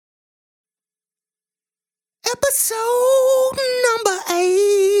episode number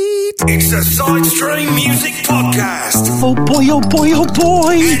 8. It's the Side Stream Music Podcast. Oh boy, oh boy, oh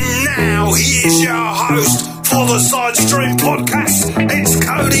boy. And now here's your host for the Side Stream Podcast. It's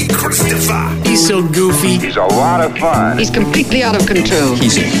Cody Christopher. He's so goofy. He's a lot of fun. He's completely out of control.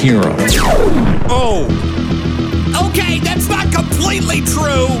 He's a hero. Oh. Okay, that's not completely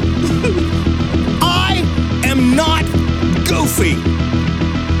true. I am not goofy.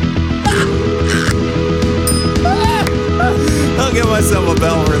 I'll give myself a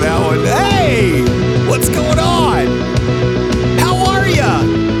bell for that one. Hey, what's going on? How are ya?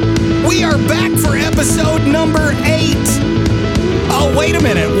 We are back for episode number 8. Oh, wait a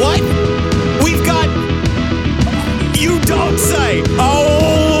minute. What? We've got... You don't say.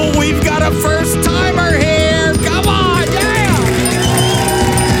 Oh, we've got a first timer here. Come on, yeah.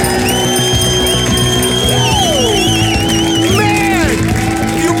 Man,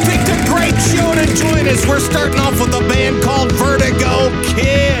 you picked a great show to join us. We're starting off with a band called Vertigo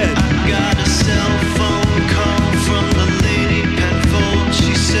Kid. I got a cell phone call from the lady Penfold.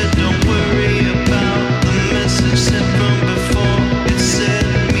 She said, don't worry about the message sent from before. It said,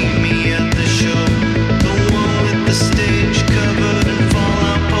 meet me at the show. The one with the stage covered in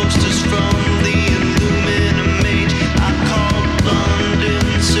fallout posters from the aluminum age. I called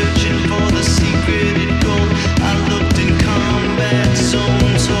London searching for the secreted gold. I looked in combat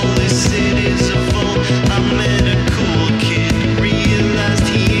zones, holy cities of old. I met a cool kid, realized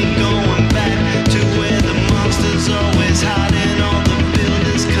he ain't going back to where the monsters always hide and all the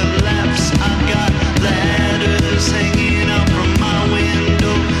buildings collapse. I got ladders hanging out from my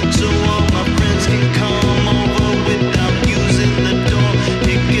window so all my friends can come over without using the door.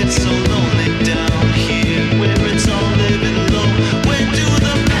 It gets so lonely down here where it's all living low. Where do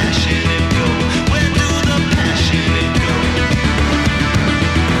the passionate go? Where do the passionate go?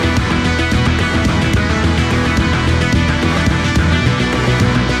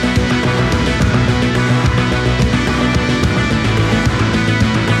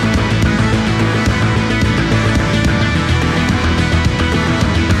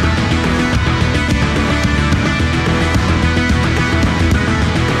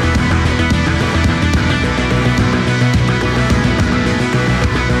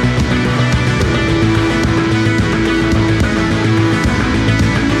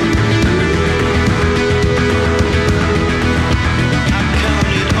 I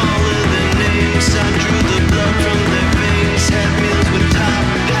counted all of their names. I drew the blood from their veins. Had meals with top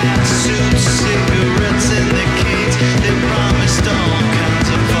hats, suits, cigarettes, and their canes. They promised all kinds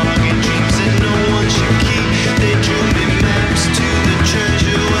of foggy dreams that no one should keep. They drew me maps to the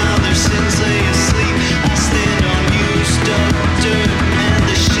treasure while their sins lay asleep. I stand on used up dirt and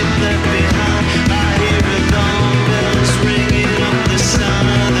the shit left behind. I hear alarm bells ringing up the sound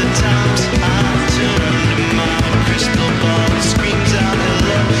of the times. I turn to my crystal ball, it screams out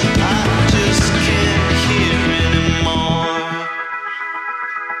hello. I just can't hear anymore.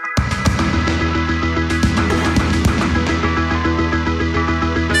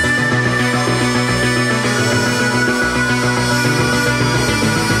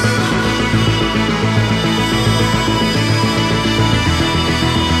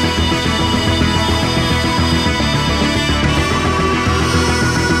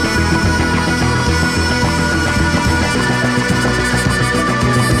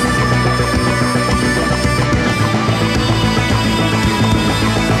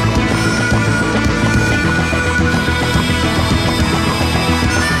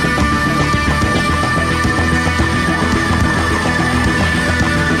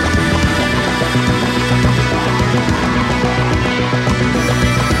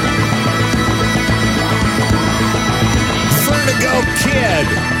 Vertigo Kid.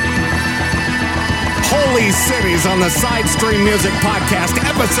 Holy Cities on the Side Stream Music Podcast,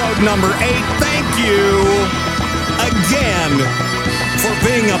 episode number 8. Thank you again for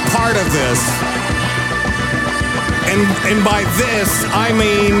being a part of this. And by this, I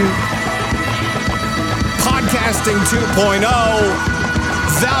mean podcasting 2.0,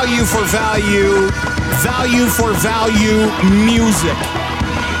 value for value music.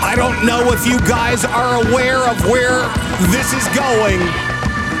 I don't know if you guys are aware of where this is going,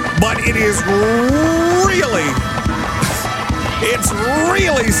 but it is really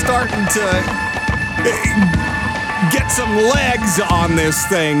starting to get some legs on this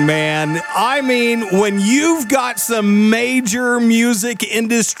thing, man. I mean, when you've got some major music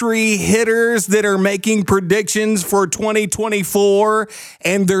industry hitters that are making predictions for 2024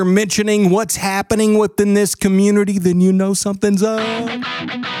 and they're mentioning what's happening within this community, then you know something's up.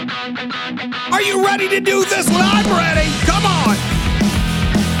 Are you ready to do this one? I'm ready. Come on.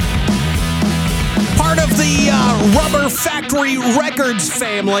 Part of the Rubber Factory Records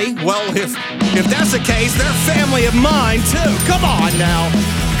family. Well, if that's the case, they're family of mine too. Come on now.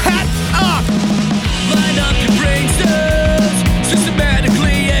 Hat up! Line up your brain cells,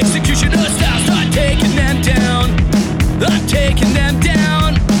 systematically executioner style. Start taking them down. I'm taking them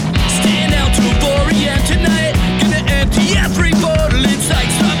down. Staying out till 4 a.m. tonight. Gonna empty every bottle in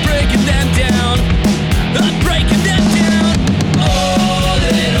sight. Start breaking them down. I'm breaking them down. All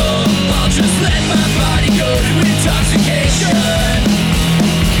in all, I'll just let my body go to intoxication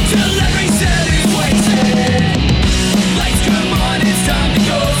till every cell is wasted. Lights come on, it's time to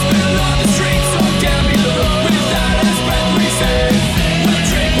go. Spill on the streets or down below. Without us breath we say, we'll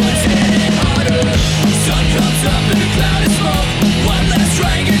drink what's hitting harder. Sun comes up in a cloud of smoke. One last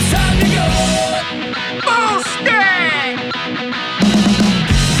drink, it's time to go. Boosting!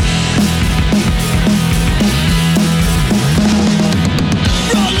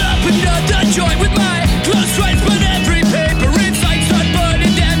 Roll up another joint with my close friends, but every paper inside start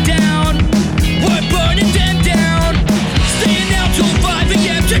burning them down. We're burning them down. Staying out till 5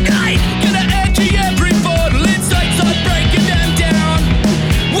 a.m. tonight. Gonna empty every bottle inside, start breaking them down.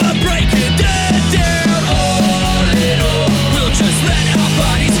 We're breaking them down. All in all, we'll just let our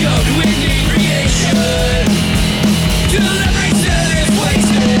bodies go to inebriation till every cell is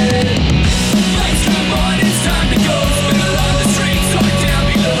wasted. Lights come on, it's time to go. Spill on the streets or down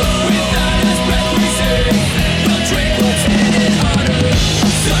below. Without us breath we say, we'll drink what's hitting harder.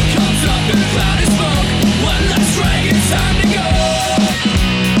 Sun comes up in a cloud of smoke. One last drink, it's time to go.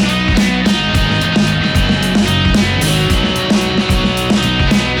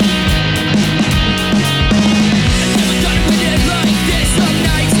 I never thought it would end like this. Some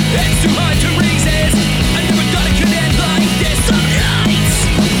nights it's too hard to resist. I never thought it could end like this. Some nights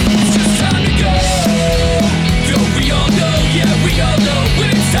it's just time to go. Don't we all know? Yeah, we all know when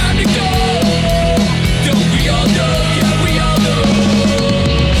it's time to go. Don't we all know? Yeah, we all know.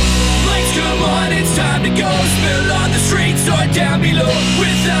 Lights come on, it's time to go. Spill on the streets or down below.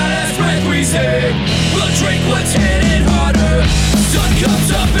 Without us breath we say, we'll drink what's hitting harder. Sun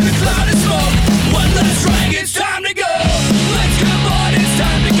comes up in a cloud of smoke. One last drink, it's time to go. Lights come on, it's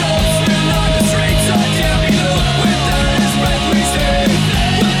time to go. Spill on the streets or down below. Without us breath we say,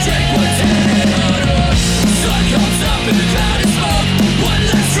 we'll drink what's hitting harder. Sun comes up in a cloud of smoke. One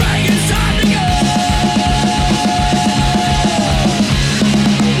last drink, it's time to go.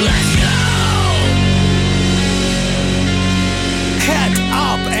 Let's go! Head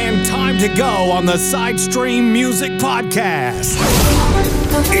up and time to go on the Sidestream Music Podcast.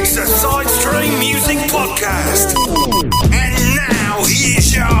 It's the Sidestream Music Podcast. And now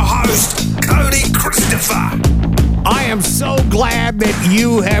here's your host, Cody Christopher. I am so glad that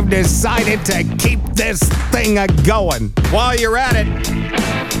you have decided to keep this thing a-going. While you're at it,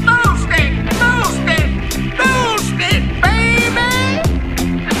 Boost it! Boost it! Boost it, baby!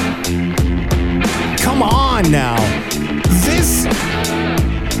 come on now. This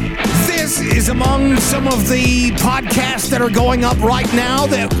is among some of the podcasts that are going up right now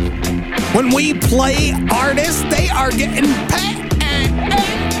that when we play artists, they are getting paid.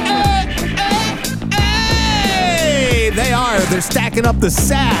 Hey, they are. They're stacking up the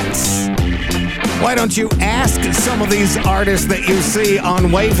sats. Why don't you ask some of these artists that you see on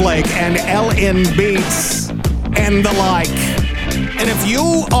Wavelake and LN Beats and the like? And if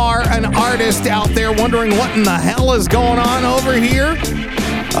you are an artist out there wondering what in the hell is going on over here,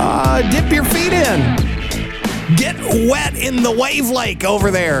 dip your feet in. Get wet in the Wavelake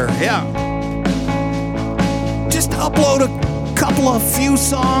over there. Yeah. Just upload a few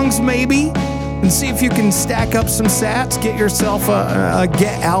songs maybe and see if you can stack up some sats. Get yourself a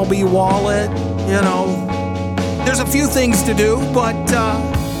Get Alby wallet. You know, there's a few things to do, but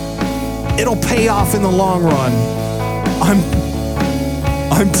it'll pay off in the long run.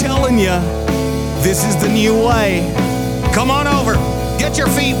 I'm telling you, this is the new way. Come on over. Get your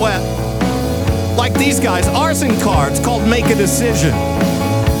feet wet. Like these guys, Arson Cards called Make a Decision.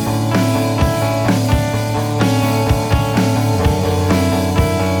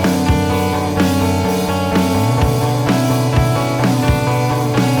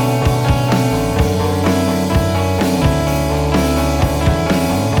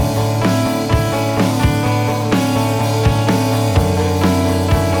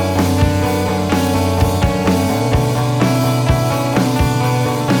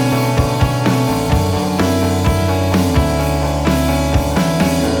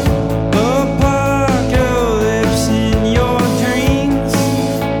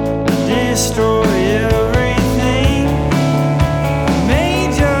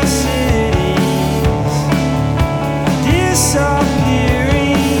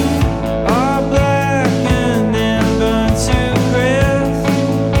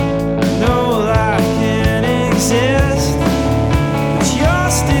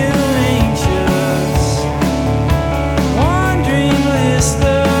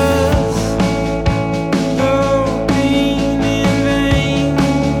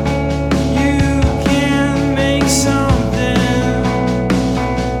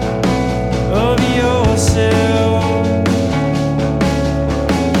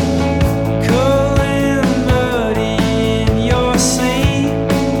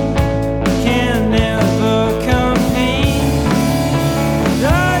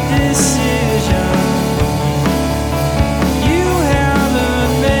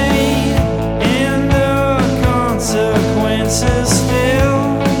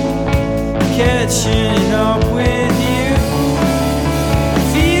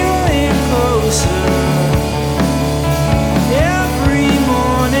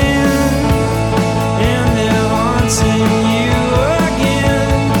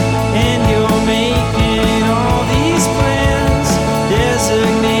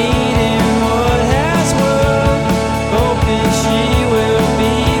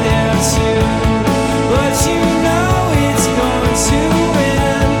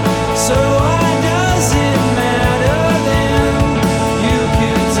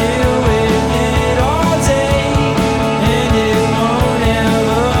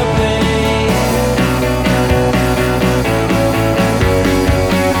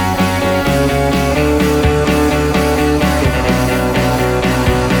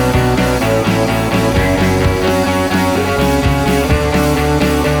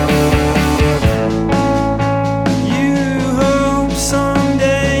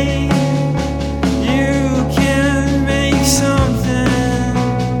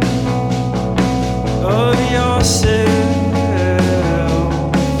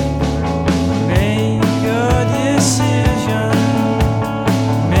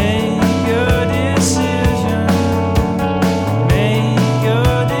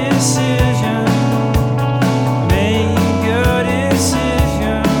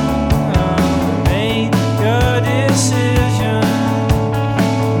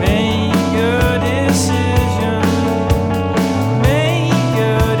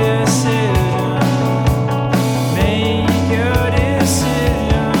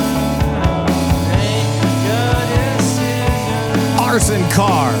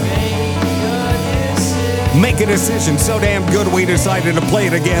 car. Make a decision so damn good we decided to play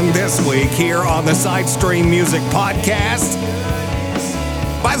it again this week here on the Sidestream Music Podcast.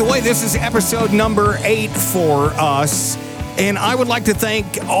 By the way, this is episode number 8 for us, and I would like to thank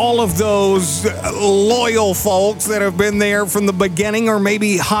all of those loyal folks that have been there from the beginning or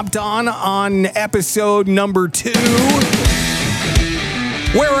maybe hopped on episode number 2.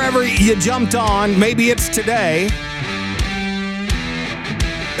 Wherever you jumped on, maybe it's today.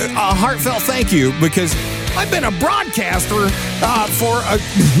 A heartfelt thank you, because I've been a broadcaster for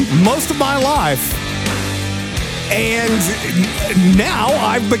most of my life. And now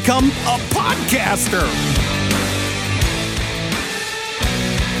I've become a podcaster.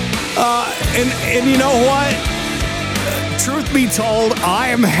 And you know what? Truth be told, I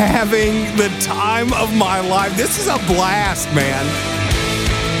am having the time of my life. This is a blast, man.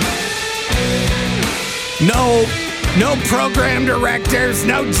 No program directors,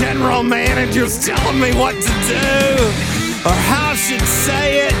 no general managers telling me what to do or how I should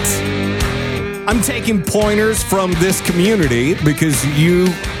say it. I'm taking pointers from this community because you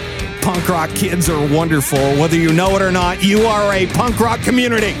punk rock kids are wonderful. Whether you know it or not, you are a punk rock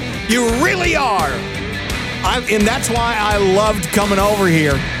community. You really are. And that's why I loved coming over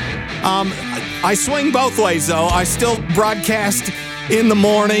here. I swing both ways, though. I still broadcast in the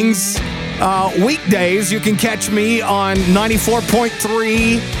mornings. Weekdays, you can catch me on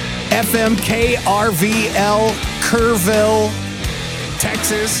 94.3 FM KRVL, Kerrville,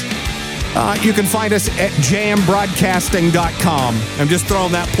 Texas. You can find us at jambroadcasting.com. I'm just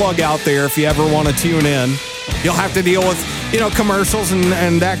throwing that plug out there if you ever want to tune in. You'll have to deal with, commercials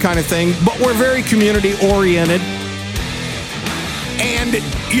and that kind of thing, but we're very community-oriented. And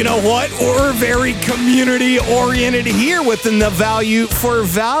you know what? We're very community-oriented here within the Value for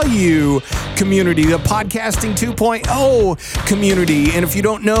Value community, the Podcasting 2.0 community. And if you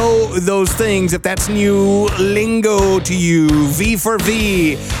don't know those things, if that's new lingo to you,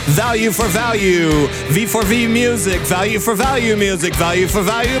 V4V, Value for Value, V4V Music, Value for Value Music, Value for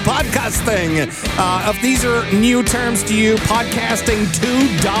Value Podcasting. If these are new terms to you, Podcasting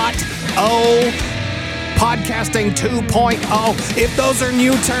 2.0, Podcasting 2.0. If those are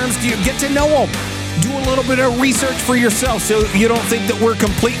new terms to you, get to know them. Do a little bit of research for yourself so you don't think that we're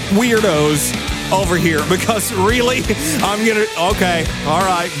complete weirdos over here. Because really,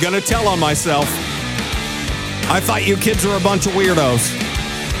 gonna tell on myself. I thought you kids were a bunch of weirdos.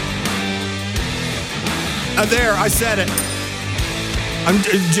 There, I said it. I'm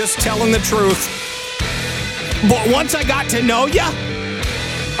just telling the truth. But once I got to know ya,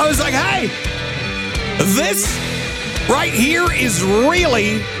 I was like, hey, this right here is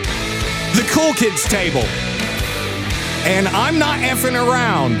really the cool kids table. And I'm not effing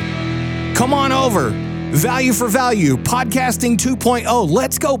around. Come on over. Value for Value, Podcasting 2.0.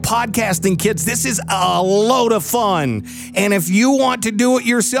 Let's go podcasting, kids. This is a load of fun. And if you want to do it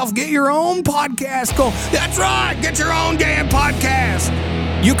yourself, get your own podcast. That's right. Get your own damn podcast.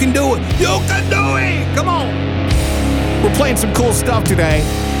 You can do it. You can do it. Come on. We're playing some cool stuff today.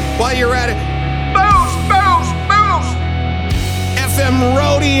 While you're at it, boost. FM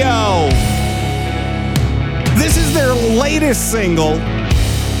Rodeo. This is their latest single.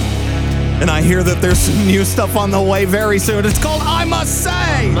 And I hear that there's some new stuff on the way very soon. It's called I Must Say.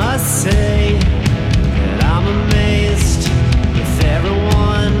 I must say that I'm amazed with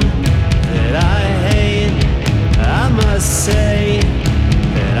everyone that I hate. I must say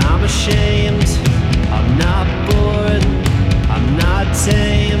that I'm ashamed. I'm not bored. I'm not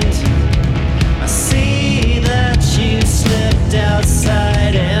tamed. I see that you slipped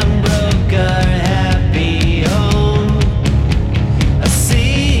outside and broke our happy home. I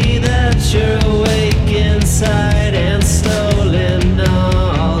see that you're awake inside and stolen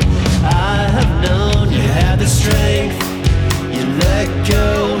all I have known. You had the strength, you let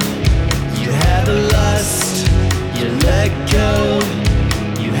go. You had the lust, you let go.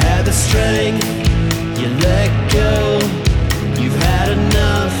 You had the strength, you let go. You've had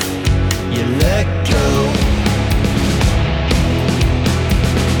enough, you let go.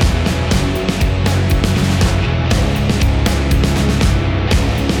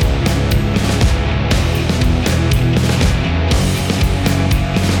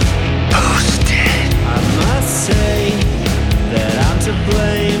 To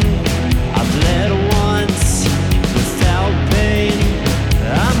blame, I've led once without pain. I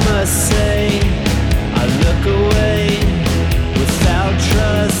must say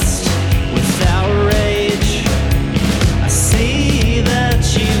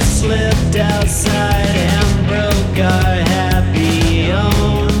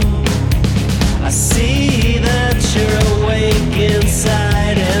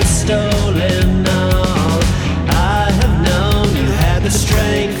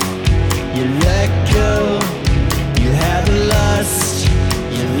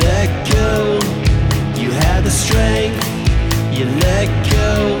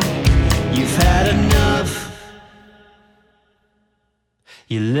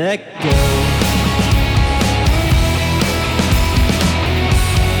let go.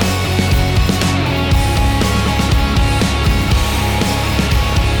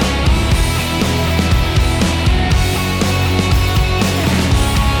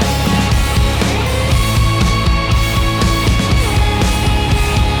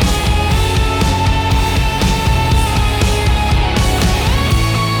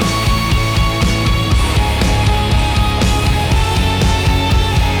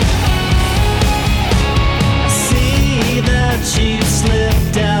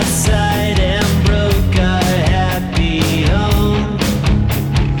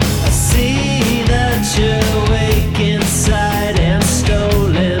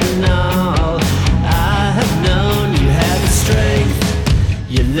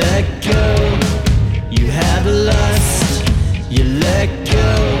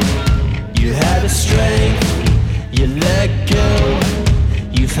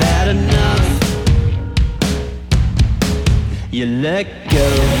 You let go.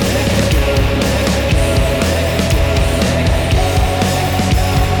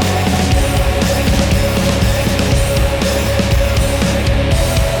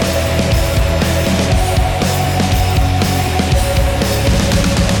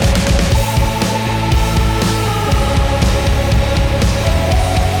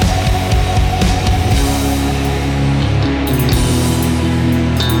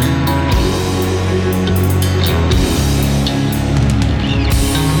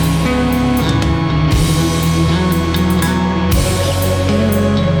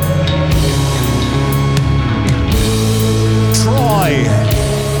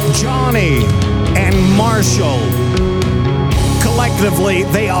 Collectively,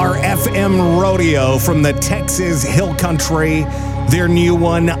 they are FM Rodeo from the Texas Hill Country. Their new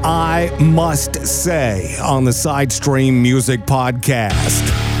one, I Must Say, on the Sidestream Music Podcast.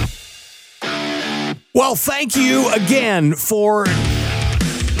 Well, thank you again for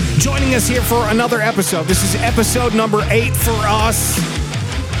joining us here for another episode. This is episode number 8 for us.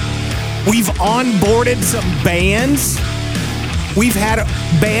 We've onboarded some bands. We've had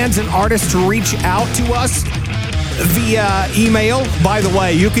bands and artists reach out to us via email. By the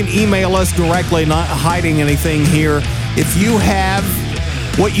way, you can email us directly, not hiding anything here. If you have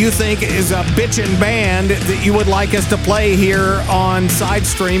what you think is a bitchin' band that you would like us to play here on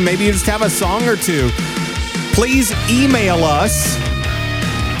Sidestream, maybe you just have a song or two, please email us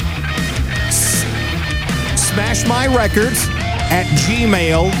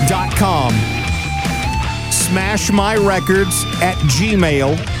smashmyrecords@gmail.com.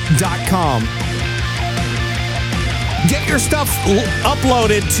 smashmyrecords@gmail.com. Get your stuff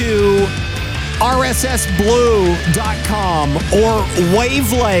uploaded to rssblue.com or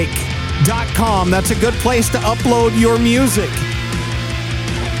wavelake.com. That's a good place to upload your music.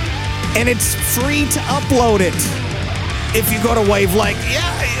 And it's free to upload it if you go to Wavelake.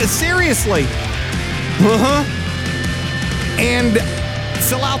 Yeah, seriously. And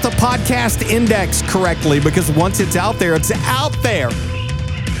fill out the podcast index correctly, because once it's out there, it's out there.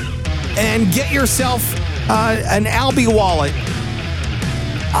 And get yourself an Albi wallet.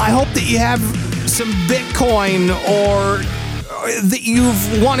 I hope that you have some Bitcoin, or that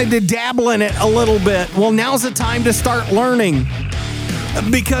you've wanted to dabble in it a little bit. Well, now's the time to start learning.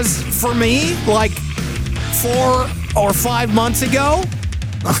 Because for me, like 4 or 5 months ago,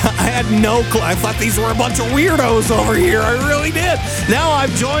 I had no clue. I thought these were a bunch of weirdos over here. I really did. Now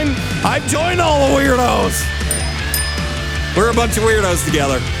I've joined all the weirdos. We're a bunch of weirdos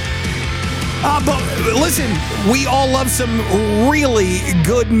together. But listen, we all love some really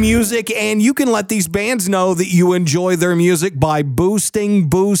good music, and you can let these bands know that you enjoy their music by boosting.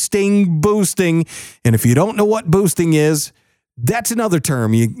 And if you don't know what boosting is, that's another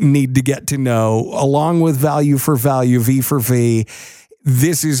term you need to get to know, along with value for value, V4V.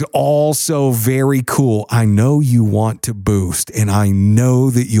 This is also very cool. I know you want to boost, and I know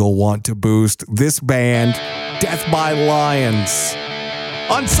that you'll want to boost this band, Death by Lions,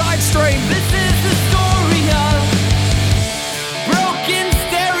 on Sidestream. This is the story of broken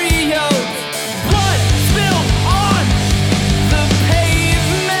stereos, blood spilled on the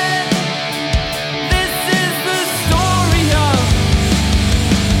pavement. This is the story of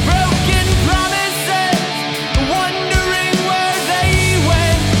broken promises, wondering where they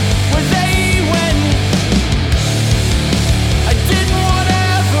went. I didn't want to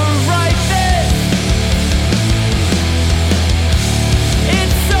ever write this.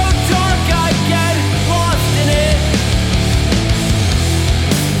 It's so dark, I get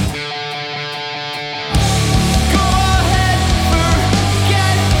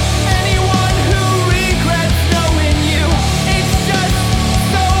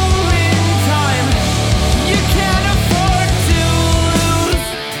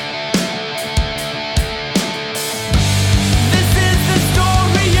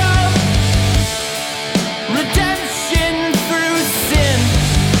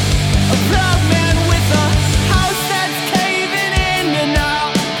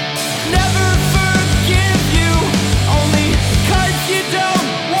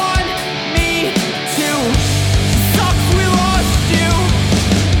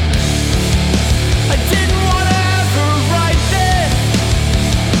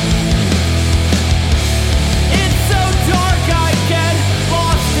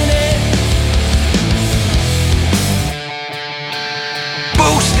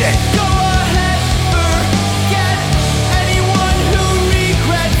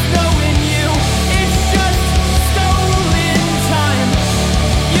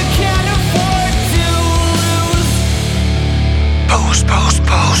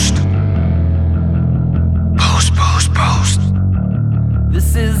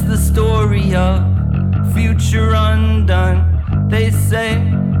just the story of future undone. They say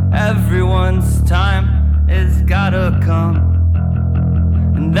everyone's time has gotta come,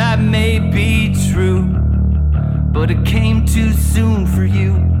 and that may be true, but it came too soon for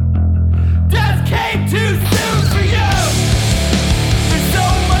you. Death came too soon for you. There's so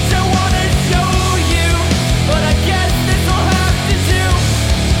much I wanna show you, but I guess this'll have to do.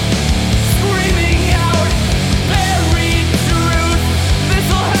 Screaming out buried truth,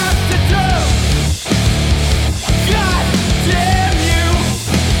 this'll have to do. God damn you,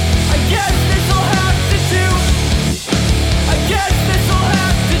 I guess this'll have to do. I guess this'll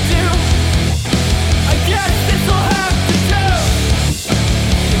have to do. I guess this'll have to do.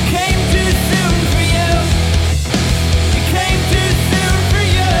 It came too soon for you. It came too soon for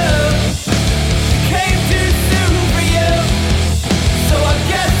you. It came too soon for you. So I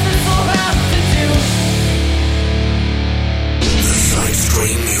guess this'll have to do. The Side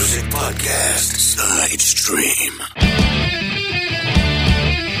Stream Music Podcast. Side Stream.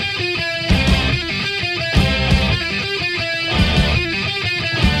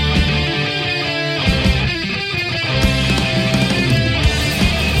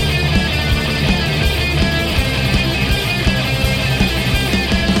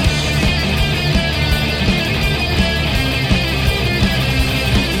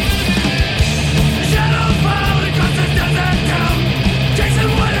 Shadow fall across this desert town,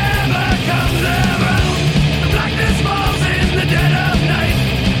 chasing whatever comes around. The blackness falls in the dead of night.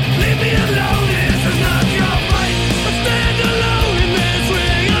 Leave me alone, this is not your fight. I stand alone in this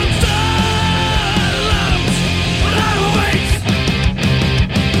ring of silence, but I will wait.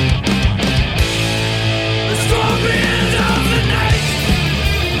 The scorpions of the night.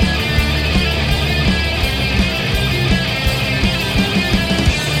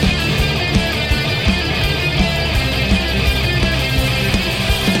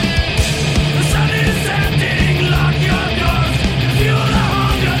 The sun is setting, lock your doors. Fuel the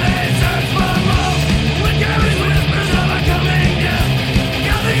hunger, they search for more. Wind carries whispers of a coming death.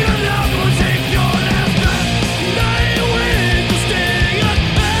 Gather your loved ones, take your last breath. Night wind will sting us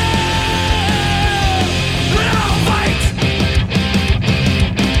hell, but I'll fight.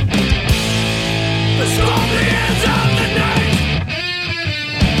 The scorpions of the night.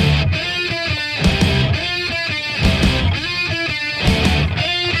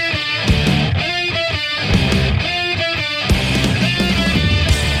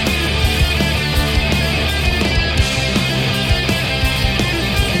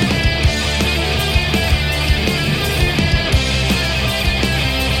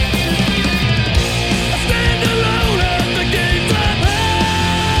 Stand alone at the gates of hell,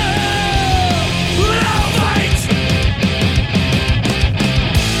 but I'll fight.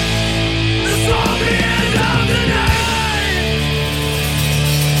 The scorpions of the night.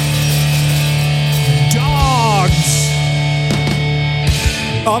 Dogs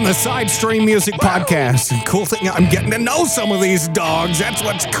on the Side Stream Music Podcast. Cool thing, I'm getting to know some of these dogs. That's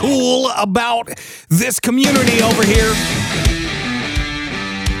what's cool about this community over here.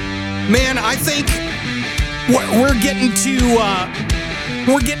 Man, I think we're getting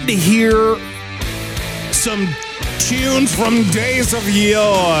to hear some tunes from days of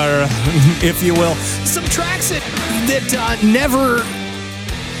yore, if you will. Some tracks that never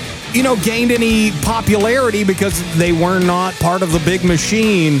gained any popularity because they were not part of the big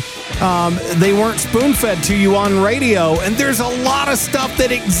machine. They weren't spoon-fed to you on radio. And there's a lot of stuff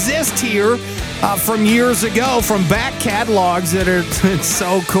that exists here from years ago, from back catalogs that are it's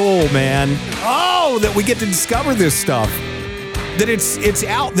so cool, man. Oh, that we get to discover this stuff. That it's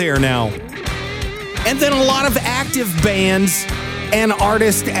out there now. And then a lot of active bands and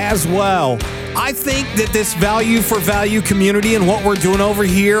artists as well. I think that this value for value community and what we're doing over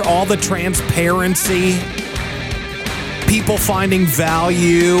here, all the transparency, people finding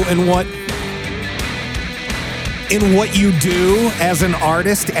value in what you do as an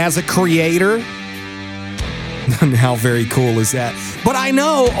artist, as a creator. How very cool is that? But I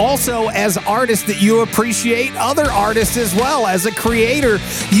know also as artists that you appreciate other artists as well. As a creator,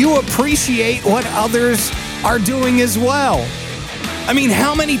 you appreciate what others are doing as well. I mean,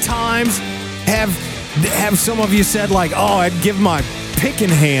 how many times have some of you said like, oh, I'd give my picking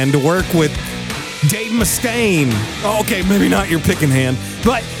hand to work with Dave Mustaine. Oh, okay, maybe not your picking hand,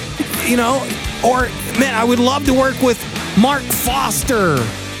 but or man, I would love to work with Mark Foster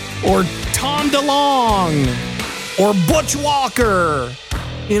or Tom DeLonge or Butch Walker,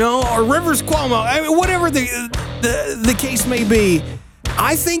 or Rivers Cuomo. I mean, whatever the case may be.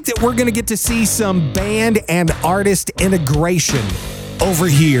 I think that we're going to get to see some band and artist integration over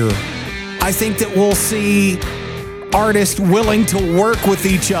here. I think that we'll see artists willing to work with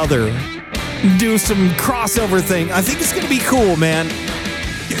each other, do some crossover thing. I think it's going to be cool, man.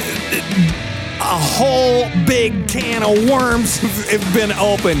 A whole big can of worms have been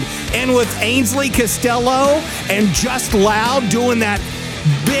opened. And with Ainsley Costello and Just Loud doing that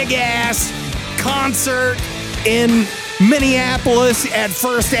big-ass concert in Minneapolis at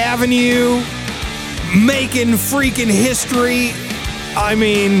First Avenue, making freaking history. I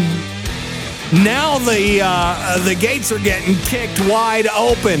mean, now the gates are getting kicked wide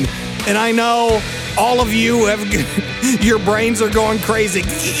open. And I know all of you have, your brains are going crazy.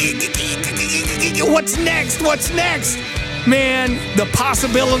 What's next? What's next? Man, the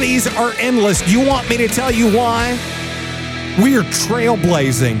possibilities are endless. You want me to tell you why? We are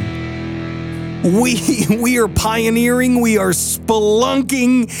trailblazing. We are pioneering, we are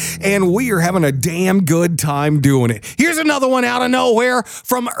spelunking, and we are having a damn good time doing it. Here's another one out of nowhere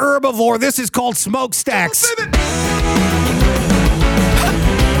from Herbivore. This is called Smokestacks.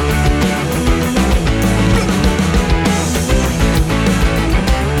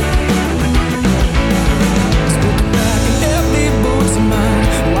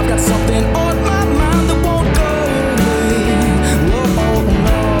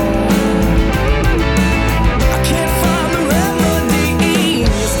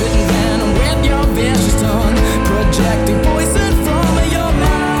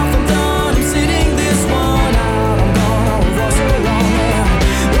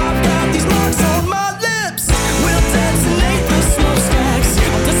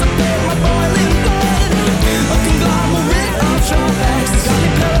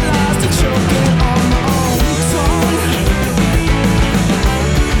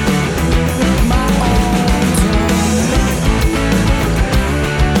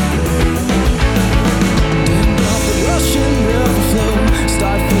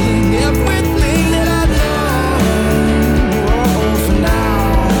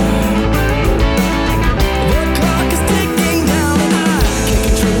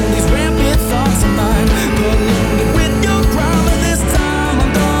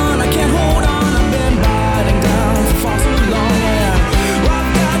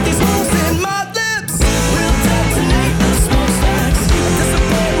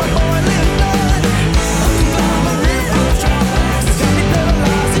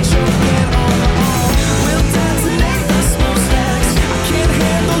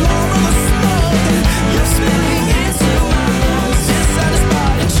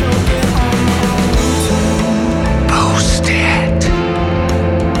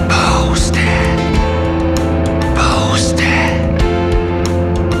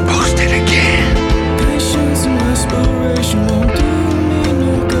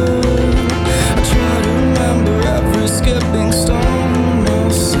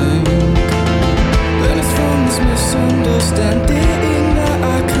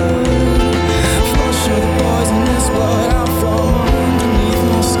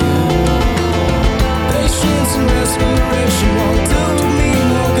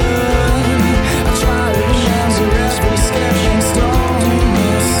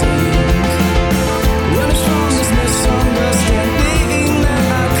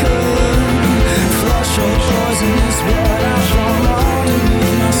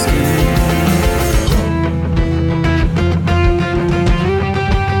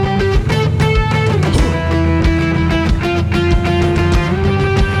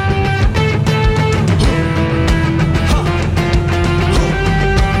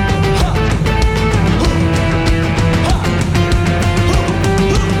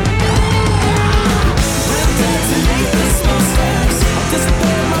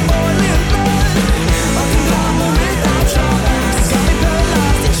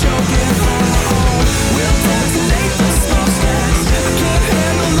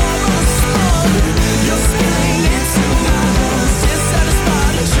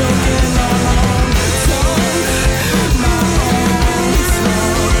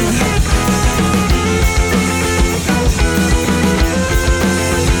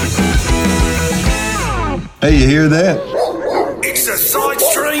 Hey, you hear that? It's a Side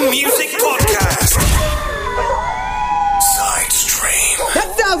Stream Music Podcast. Side Stream.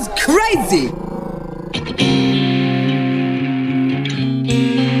 That sounds crazy!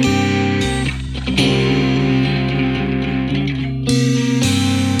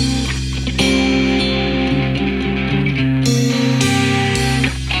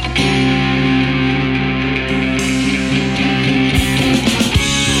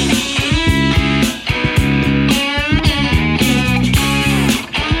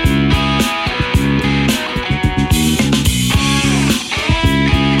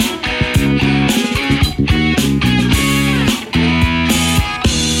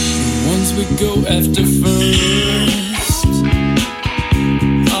 we go after first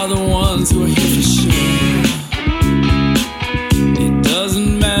are the ones who are here for sure. It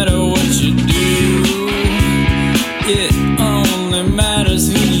doesn't matter what you do, it only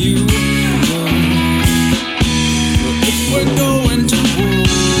matters who you are. If we're going to war,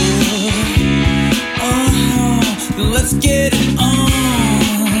 then let's get it on.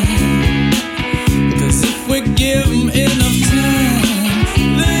 'Cause if we give them enough time,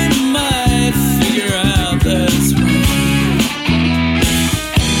 they might figure out that's wrong.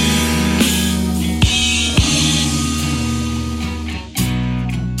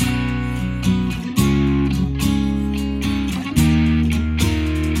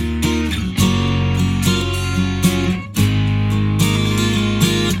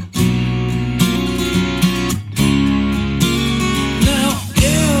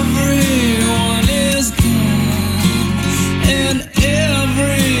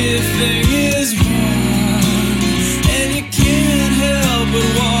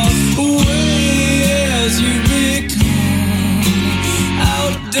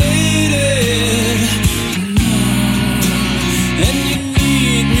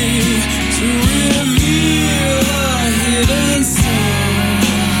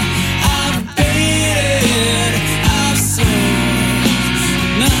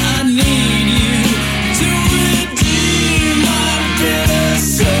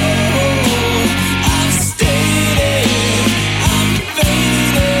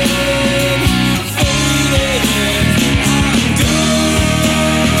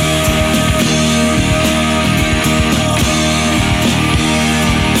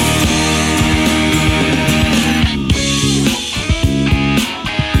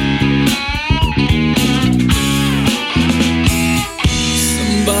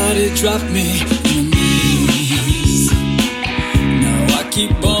 Drop me on my knees. Now I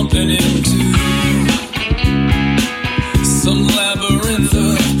keep bumping into some labyrinth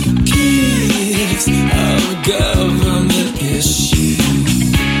of caves of government issues.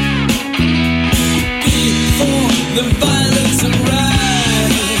 Before the violence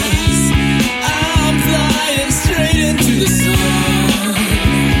arrives, I'm flying straight into the sun,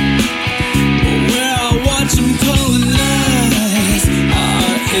 where I watch them colonize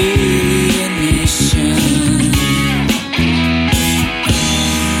our nation.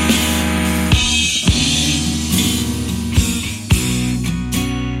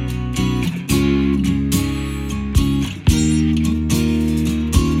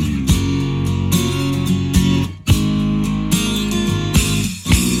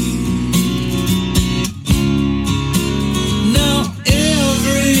 Now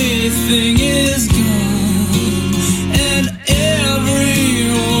everything is gone and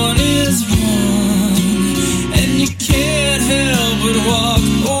everyone is wrong, and you can't help but walk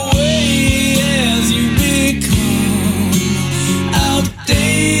away as you become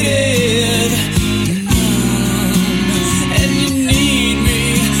outdated, numb, and you need me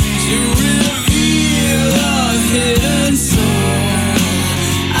to reveal a hidden soul.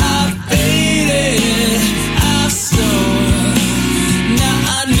 I've baited, I've stolen, now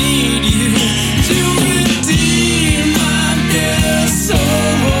I need you to redeem my bitter soul.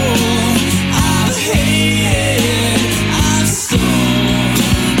 I've hated, I've stolen,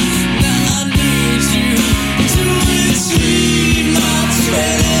 now I need you to retrieve my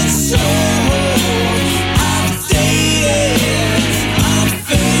traded soul. I've dated, I've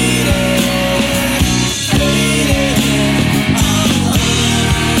faded, faded.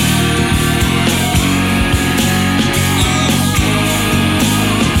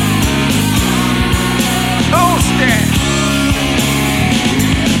 Oh, snap!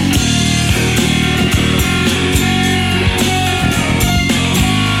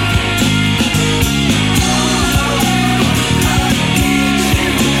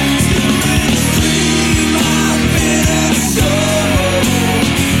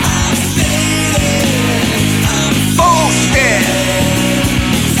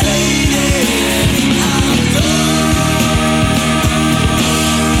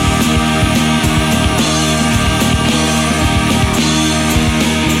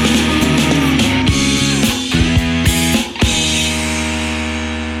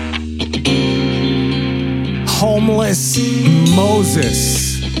 Homeless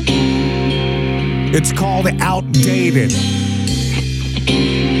Moses. It's called Outdated.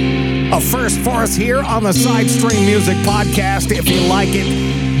 A first for us here on the Side Stream Music Podcast. If you like it,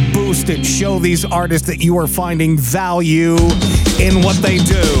 boost it. Show these artists that you are finding value in what they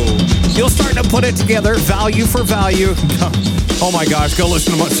do. You'll start to put it together, value for value. Oh my gosh, go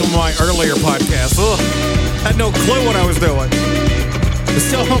listen to some of my earlier podcasts. Ugh, had no clue what I was doing. I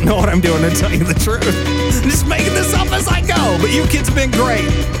still don't know what I'm doing, to tell you the truth. I'm just making this up as I go. But you kids have been great,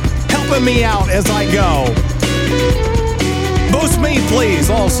 helping me out as I go. Boost me, please,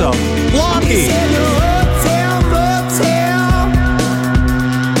 also. Longy.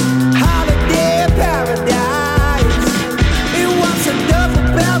 Holiday paradise. It wants another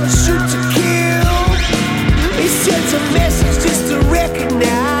parachute to kill. It sends a message just to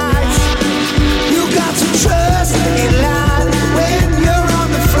recognize. You got to trust in life. When you're on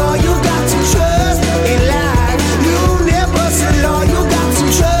the floor, you got to trust in life. You never say no, you got to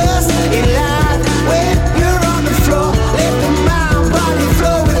trust in life. When you're on the floor, let the mind, body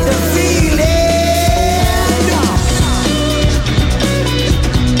flow with the feeling.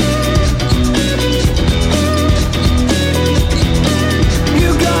 You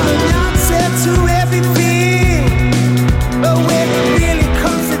got an answer to everything, but when it really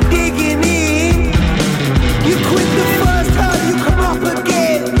comes to digging in, you quit the first hurdle you come up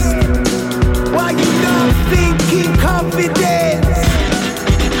against. While you not thinking confidence,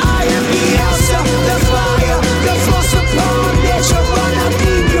 I am the answer, the fire, the force upon nature, but I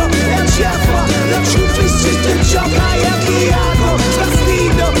need you, El Jefa. The truth is just a joke. I am the Iago,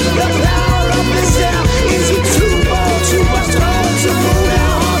 Fastidio, the power of the sound. Is it too bold, too much told to move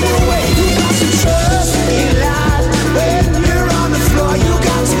out all the way? You got to trust in life. When you're on the floor, you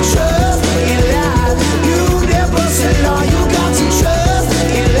got to trust in life. You never say no, you got to trust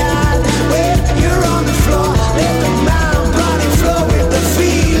in life. When you're on the floor, let the mind, body flow with the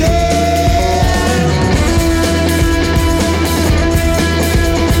feeling.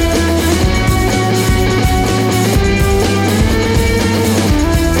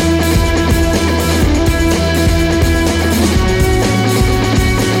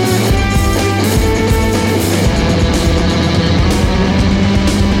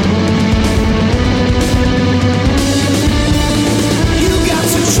 You got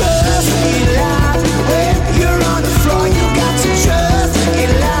to trust in life. When you're on the floor, you got to trust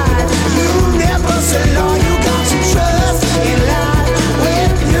in life. You never say no, you got to trust in life.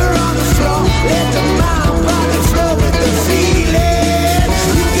 When you're on the floor, let the mind, body flow with the feeling.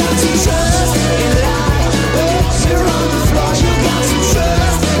 You got to trust in life. When you're on the floor, you got to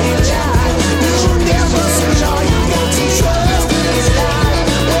trust in life. You never say no, you got to trust in life.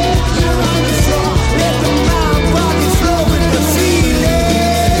 When you're on the floor, let the mind, body flow with the feeling.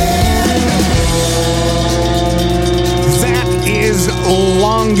 That is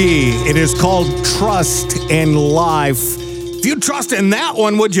Longy. It is called Trust in Life. If you trust in that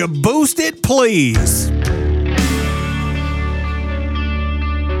one, would you boost it, please?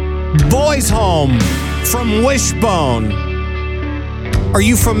 Boys Home from Wishbone. Are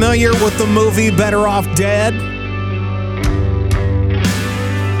you familiar with the movie Better Off Dead?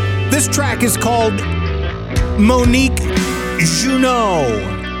 This track is called Monique Junot.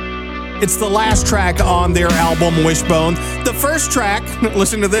 It's the last track on their album Wishbone. The first track,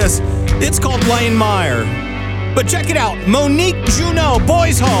 listen to this, it's called Lane Meyer. But check it out, Monique Junot,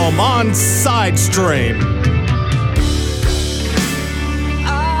 Boys Home on Sidestream.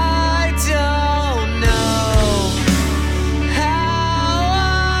 I don't know how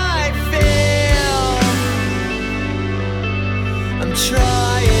I feel. I'm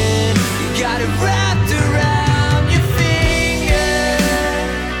trying, you got it wrapped around your finger.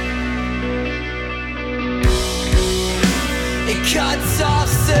 It cuts off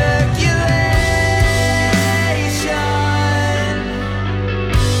circulation.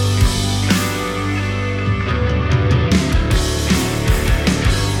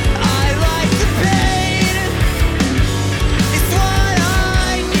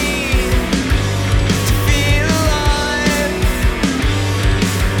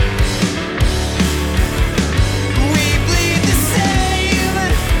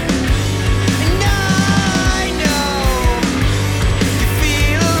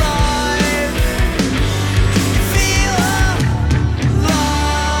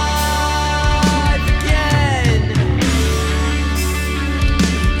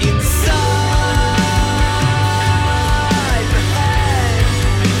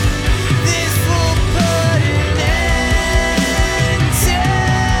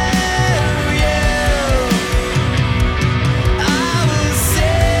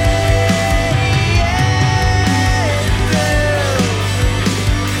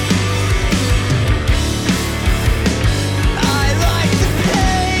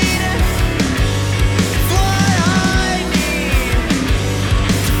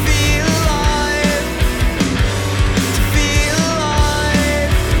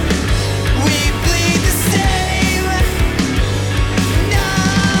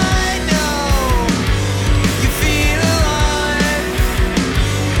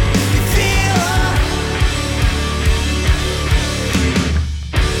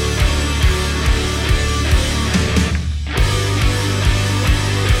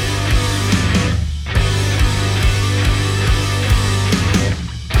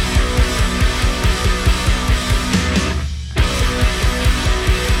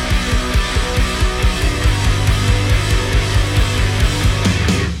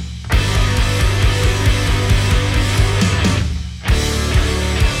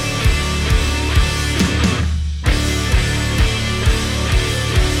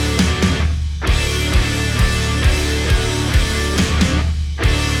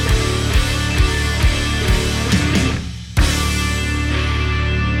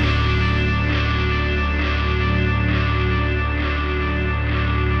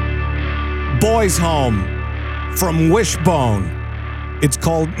 boys home from Wishbone. It's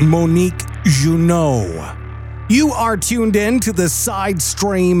called Monique Junot. You are tuned in to the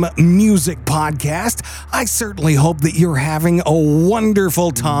Sidestream Music Podcast. I certainly hope that you're having a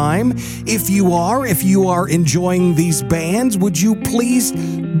wonderful time. If you are enjoying these bands, would you please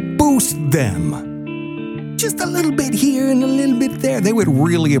boost them? Just a little bit here and a little bit there. They would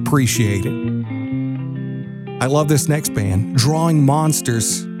really appreciate it. I love this next band, Drawing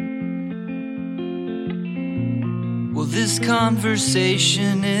Monsters. Well, this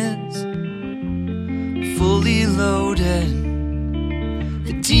conversation is fully loaded.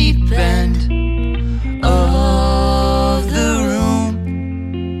 The deep end of the room.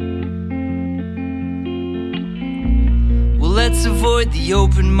 Well, let's avoid the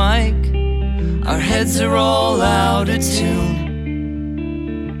open mic. Our heads are all out of tune.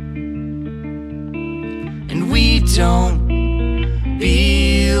 And we don't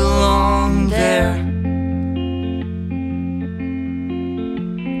belong there.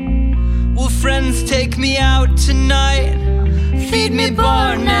 Will friends take me out tonight? Feed me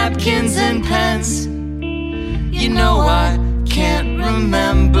bar napkins and pens. You know I can't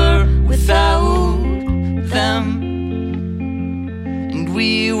remember without them. And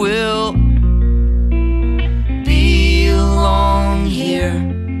we will belong here.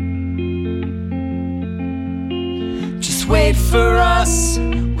 Just wait for us,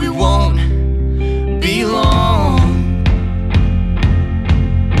 we won't be long.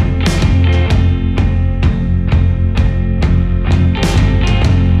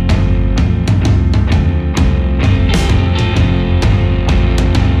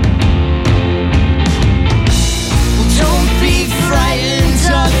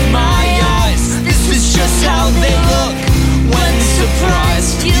 How they look when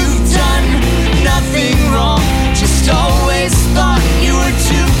surprised. You've done nothing wrong, just always thought you were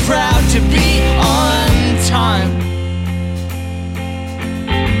too proud to be on time.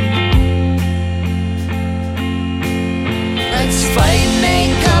 Let's fight,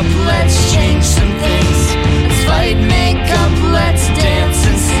 make up, let's change some things. Let's fight, make up, let's dance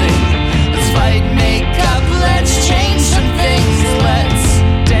and sing. Let's fight, make up, let's change some things. Let's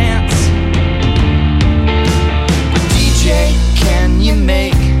dance. Can you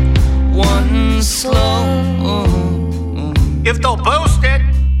make one slow? If they'll boost it.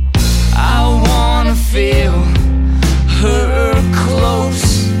 I wanna feel her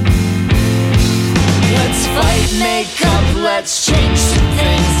close. Let's fight, make up, let's change some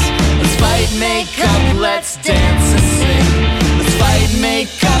things. Let's fight, make up, let's dance and sing. Let's fight,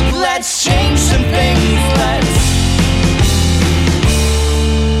 make up, let's change some things. Let's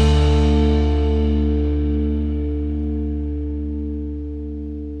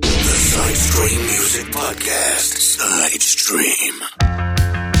Sidestream Music Podcast. Sidestream.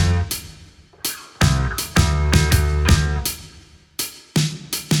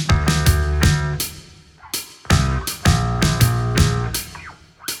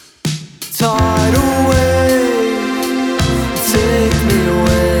 Tidal wave, take me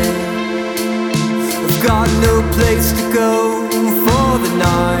away. I've got no place to go for the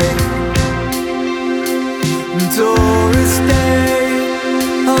night. Doris Day,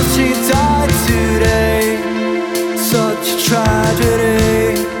 oh, she died today. Such a tragedy,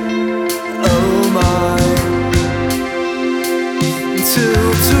 oh my.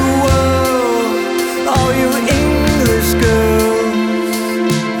 Tilt to world, all you English girls,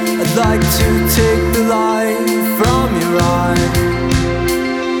 I'd like to take the light from your eye.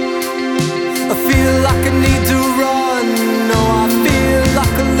 I feel like I need to run, no, I feel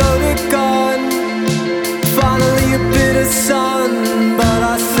like a loaded gun. Finally a bit of sun, but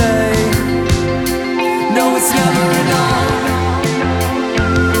I say, no, it's never enough.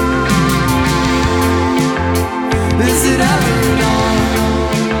 Is it ever enough?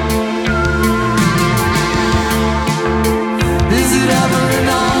 Is it ever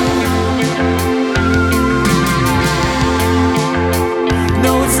enough?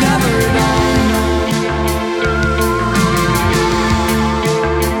 No, it's never enough.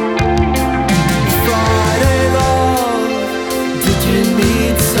 Friday love, did you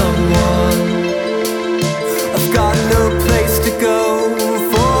need someone? I've got no place to go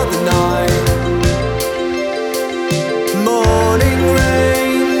for the night. Morning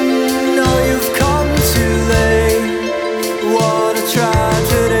rain, oh, you've come too late. What a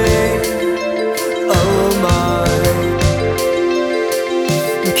tragedy, oh my.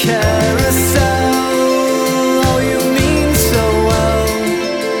 Carousel, oh, you mean so well.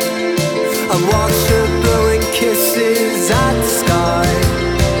 I watch her blowing kisses at the sky.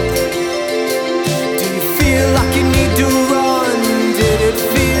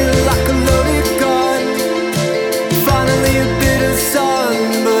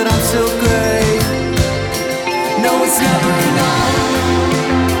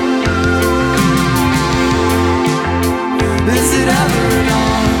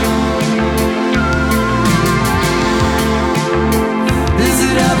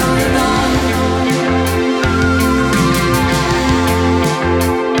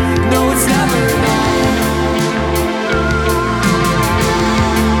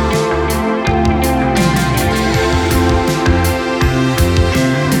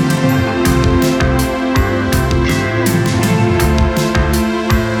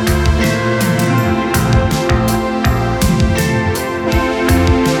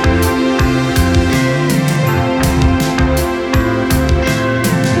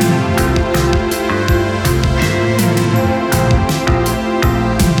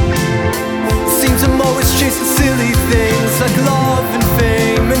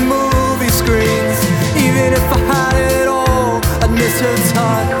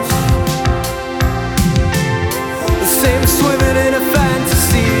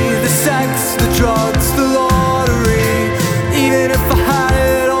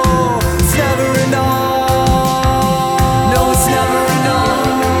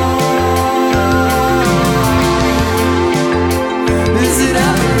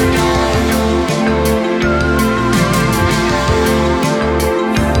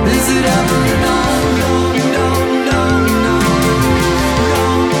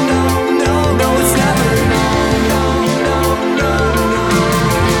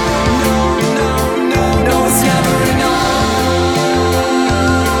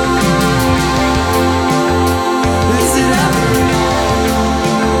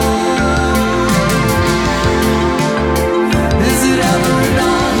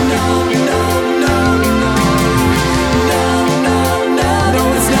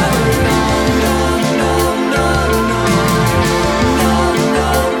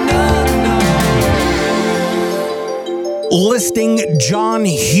 listing John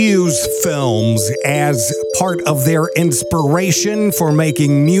Hughes films as part of their inspiration for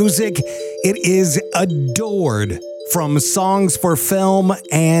making music. It is adored from Songs for Film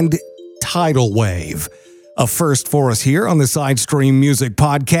and Tidal Wave. A first for us here on the Sidestream Music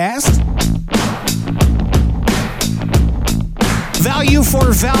Podcast. Value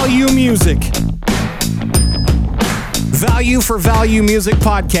for value music. Value for value music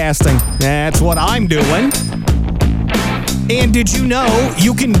podcasting. That's what I'm doing. And did you know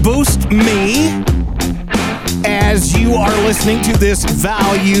you can boost me as you are listening to this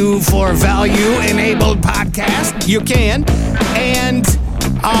value for value enabled podcast? You can. And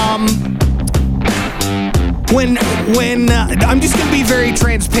when I'm just going to be very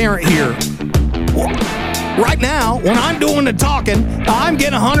transparent here. Right now, when I'm doing the talking, I'm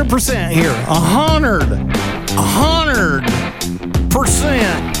getting 100% here.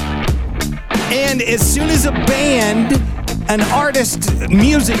 100%. And as soon as a band, an artist,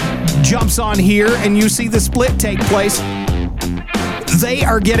 music jumps on here and you see the split take place, they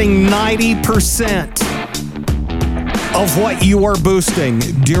are getting 90% of what you are boosting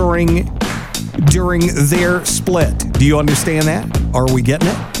during their split. Do you understand that? Are we getting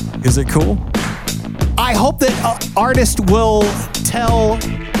it? Is it cool? I hope that artists will tell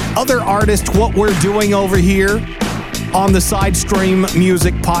other artists what we're doing over here on the Sidestream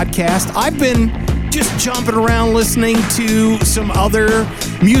Music Podcast. I've been just jumping around listening to some other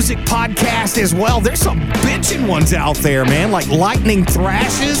music podcasts as well. There's some bitchin' ones out there, man, like Lightning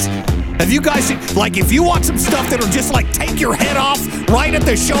Thrashes. Have you guys, like, if you want some stuff that'll just, like, take your head off right at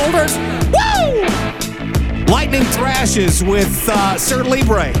the shoulders, woo! Lightning Thrashes with Sir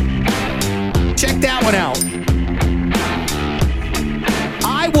Libre. Check that one out.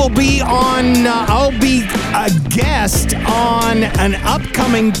 I'll be a guest on an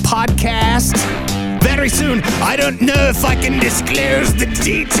upcoming podcast very soon. I don't know if I can disclose the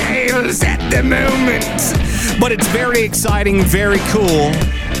details at the moment, but it's very exciting, very cool.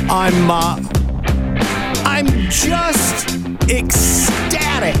 I'm just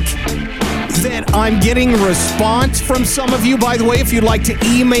ecstatic that I'm getting response from some of you. By the way, if you'd like to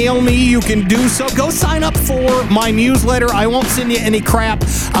email me, you can do so. Go sign up for my newsletter. I won't send you any crap.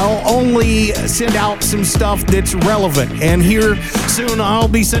 I'll only send out some stuff that's relevant. And here soon I'll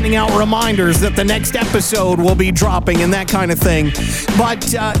be sending out reminders that the next episode will be dropping and that kind of thing.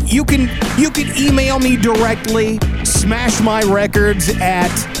 But you can email me directly,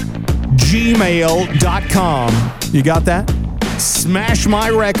 smashmyrecords@gmail.com. You got that?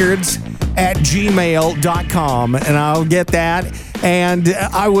 smashmyrecords@gmail.com, and I'll get that, and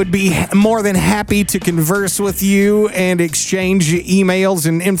I would be more than happy to converse with you and exchange emails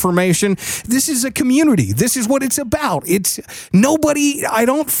and information. This is a community. This is what it's about. It's nobody, I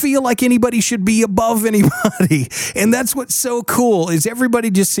don't feel like anybody should be above anybody, and that's what's so cool, is everybody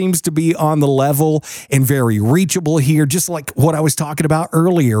just seems to be on the level and very reachable here, just like what I was talking about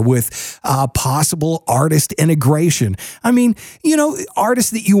earlier with possible artist integration. I mean, you know, artists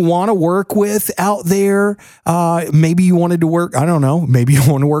that you want to work with out there, maybe you wanted to work, I don't know, maybe you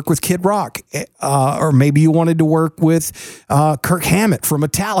want to work with Kid Rock, or maybe you wanted to work with Kirk Hammett from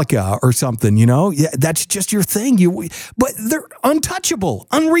Metallica or something, you know? Yeah, that's just your thing. But they're untouchable,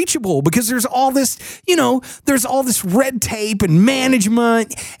 unreachable, because there's all this, you know, there's all this red tape and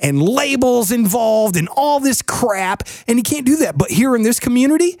management and labels involved and all this crap, and you can't do that. But here in this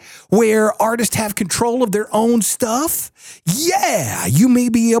community where artists have control of their own stuff, yeah, you may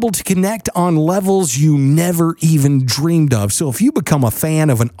be able to connect on levels you never even dreamed of. So if you become a fan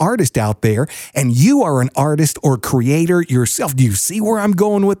of an artist out there and you are an artist or creator yourself, do you see where I'm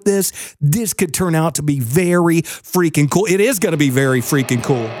going with this? This could turn out to be very freaking cool. It is going to be very freaking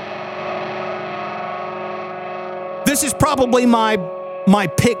cool. This is probably my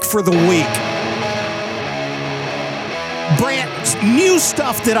pick for the week. Brand new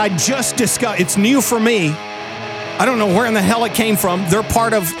stuff that I just discussed. It's new for me. I don't know where in the hell it came from. They're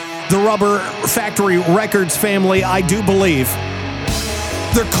part of the Rubber Factory Records family, I do believe.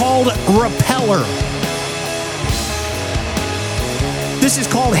 They're called Repeller. This is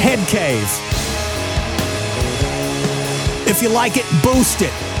called Head Cave. If you like it, boost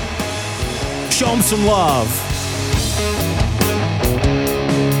it. Show them some love.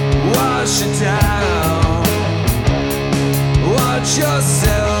 Wash it down. Watch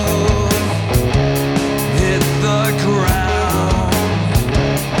yourself hit the ground.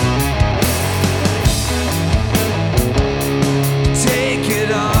 Take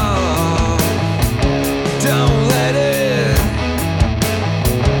it off. Don't let it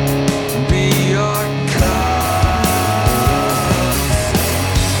be your cause.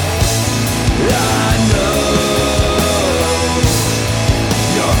 I know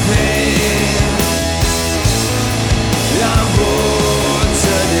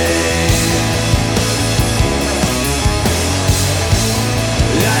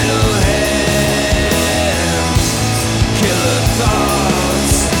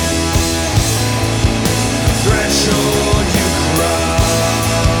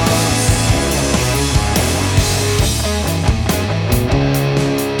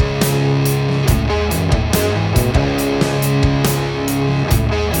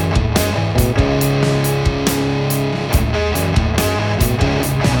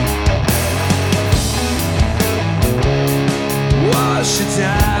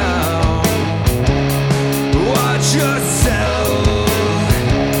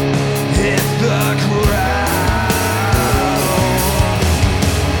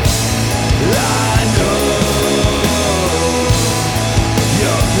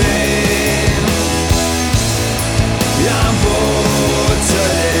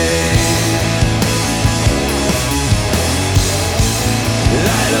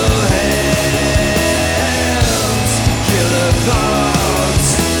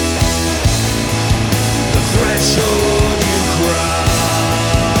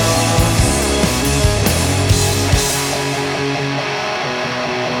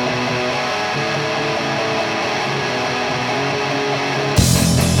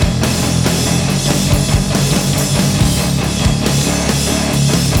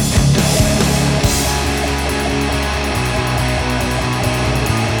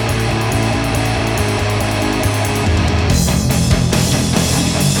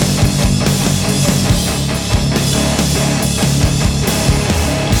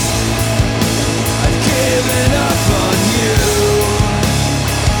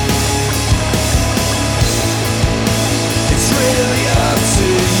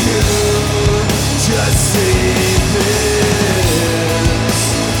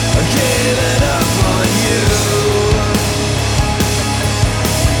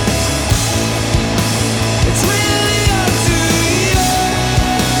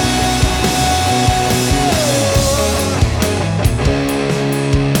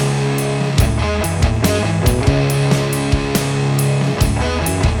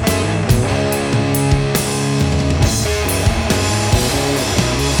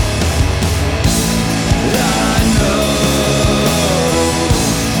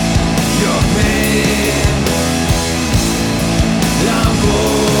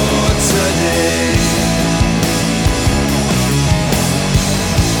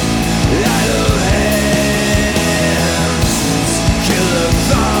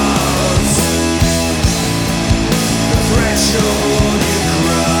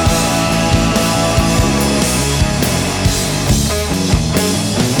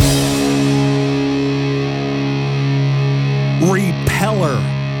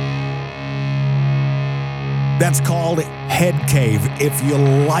That's called Head Cave. If you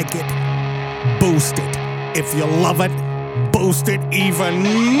like it, boost it. If you love it, boost it even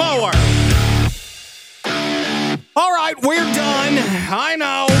more. All right, we're done. I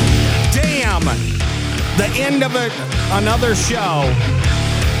know. Damn. The end of another show.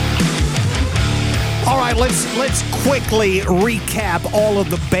 All right, let's quickly recap all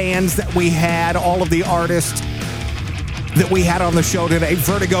of the bands that we had, all of the artists that we had on the show today.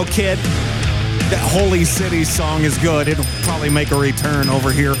 Vertigo Kid, that Holy City song is good. It'll probably make a return over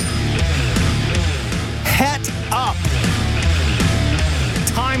here. Het Up,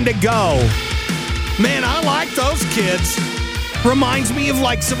 Time to Go. Man, I like those kids. Reminds me of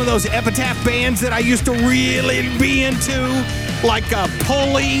like some of those Epitaph bands that I used to really be into, like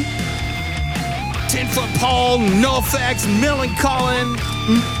Pulley, 10-Foot Pole, NoFX, Millencolin.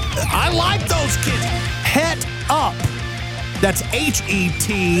 I like those kids. Het Up. That's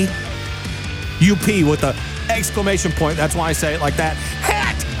HETUP with the exclamation point. That's why I say it like that.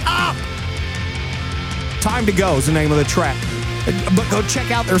 Het Up. Time to Go is the name of the track. But go check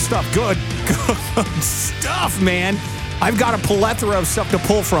out their stuff. Good stuff, man. I've got a plethora of stuff to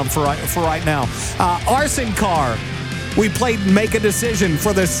pull from for right now. Arson Car. We played Make a Decision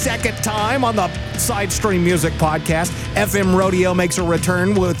for the second time on the Sidestream Music Podcast. FM Rodeo makes a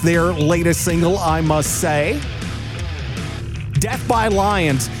return with their latest single, I Must Say. Death by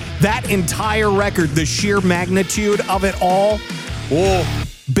Lions. That entire record, the sheer magnitude of it all. Whoa,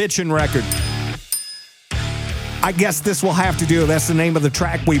 bitchin' record. I guess this will have to do. That's the name of the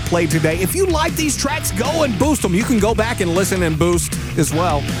track we played today. If you like these tracks, go and boost them. You can go back and listen and boost as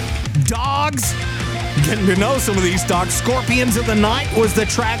well. Dogs. Getting to know some of these dogs. Scorpions of the Night was the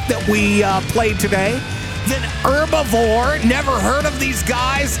track that we played today. Then Herbivore. Never heard of these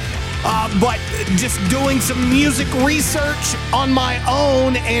guys, but just doing some music research on my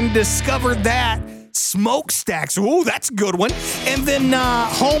own and discovered that. Smokestacks. Ooh, that's a good one. And then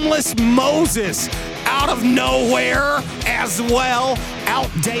Homeless Moses. Out of nowhere as well.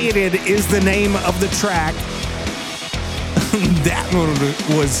 Outdated is the name of the track. That one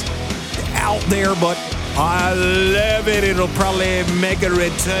was out there, but I love it. It'll probably make a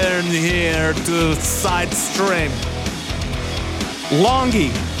return here to Sidestream.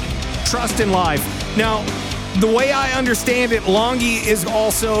 Longy, Trust in Life. Now, the way I understand it, Longy is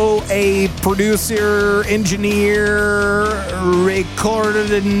also a producer, engineer,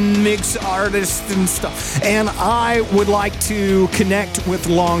 recorded and mix artist and stuff. And I would like to connect with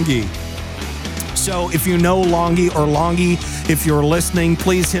Longy. So if you know Longy or Longy, if you're listening,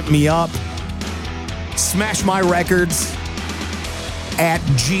 please hit me up.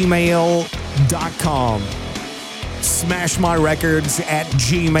 smashmyrecords@gmail.com.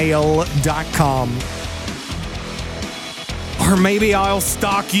 smashmyrecords@gmail.com. Or maybe I'll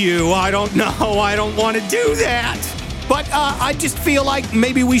stalk you. I don't know. I don't want to do that. But I just feel like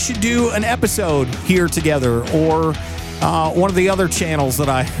maybe we should do an episode here together, or one of the other channels that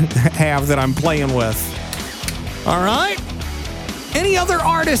I have that I'm playing with. All right? Any other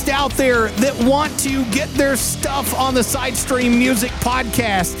artists out there that want to get their stuff on the Sidestream Music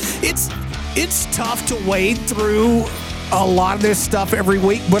Podcast? It's tough to wade through a lot of this stuff every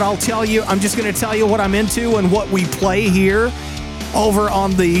week, but I'm just going to tell you what I'm into and what we play here over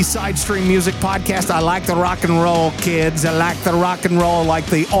on the Sidestream Music Podcast. I like the rock and roll, kids. I like the rock and roll, like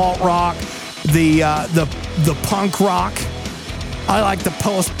the alt rock, the punk rock. I like the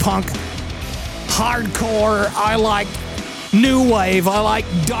post-punk hardcore. I like new wave. I like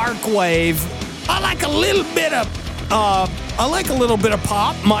dark wave. I like a little bit of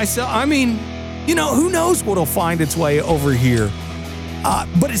pop myself. I mean, you know, who knows what'll find its way over here.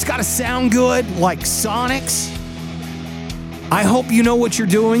 But it's got to sound good, like Sonics. I hope you know what you're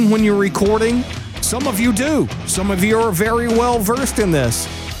doing when you're recording. Some of you do. Some of you are very well versed in this.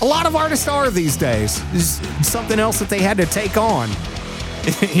 A lot of artists are these days. It's something else that they had to take on.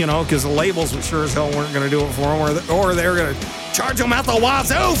 You know, because the labels sure as hell weren't going to do it for them, or they're going to charge them out the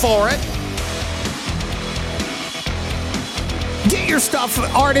wazoo for it. Get your stuff,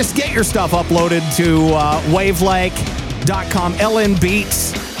 artists, get your stuff uploaded to wavelake.com, LN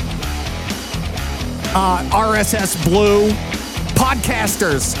Beats, RSS Blue,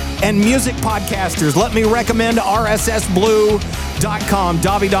 podcasters and music podcasters. Let me recommend RSSblue.com.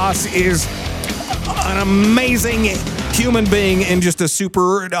 Davidas is an amazing human being and just a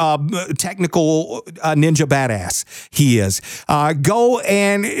super technical ninja badass. He is. Go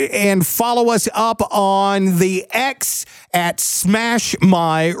and follow us up on the X at Smash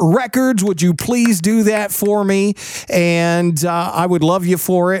My Records. Would you please do that for me? And I would love you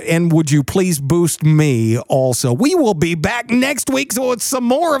for it. And would you please boost me also? We will be back next week with some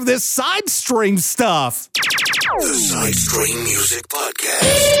more of this Sidestream stuff. The Side Stream Music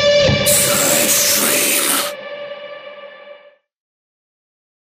Podcast. Side Stream.